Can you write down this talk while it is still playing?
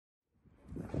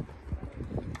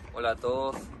Hola a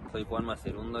todos, soy Juan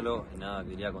Cerundolo y nada,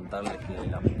 quería contarles que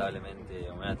lamentablemente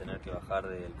me voy a tener que bajar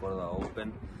del Córdoba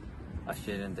Open.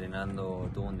 Ayer entrenando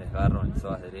tuve un desgarro en el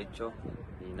psoas derecho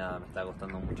y nada, me está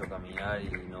costando mucho caminar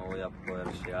y no voy a poder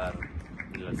llegar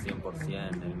al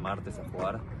 100% el martes a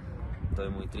jugar. Estoy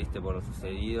muy triste por lo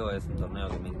sucedido, es un torneo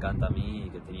que me encanta a mí y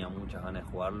que tenía muchas ganas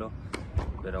de jugarlo.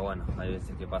 Pero bueno, hay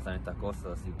veces que pasan estas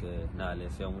cosas, así que nada, le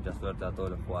deseo mucha suerte a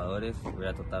todos los jugadores. Voy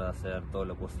a tratar de hacer todo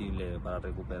lo posible para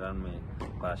recuperarme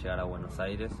para llegar a Buenos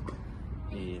Aires.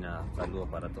 Y nada, saludos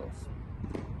para todos.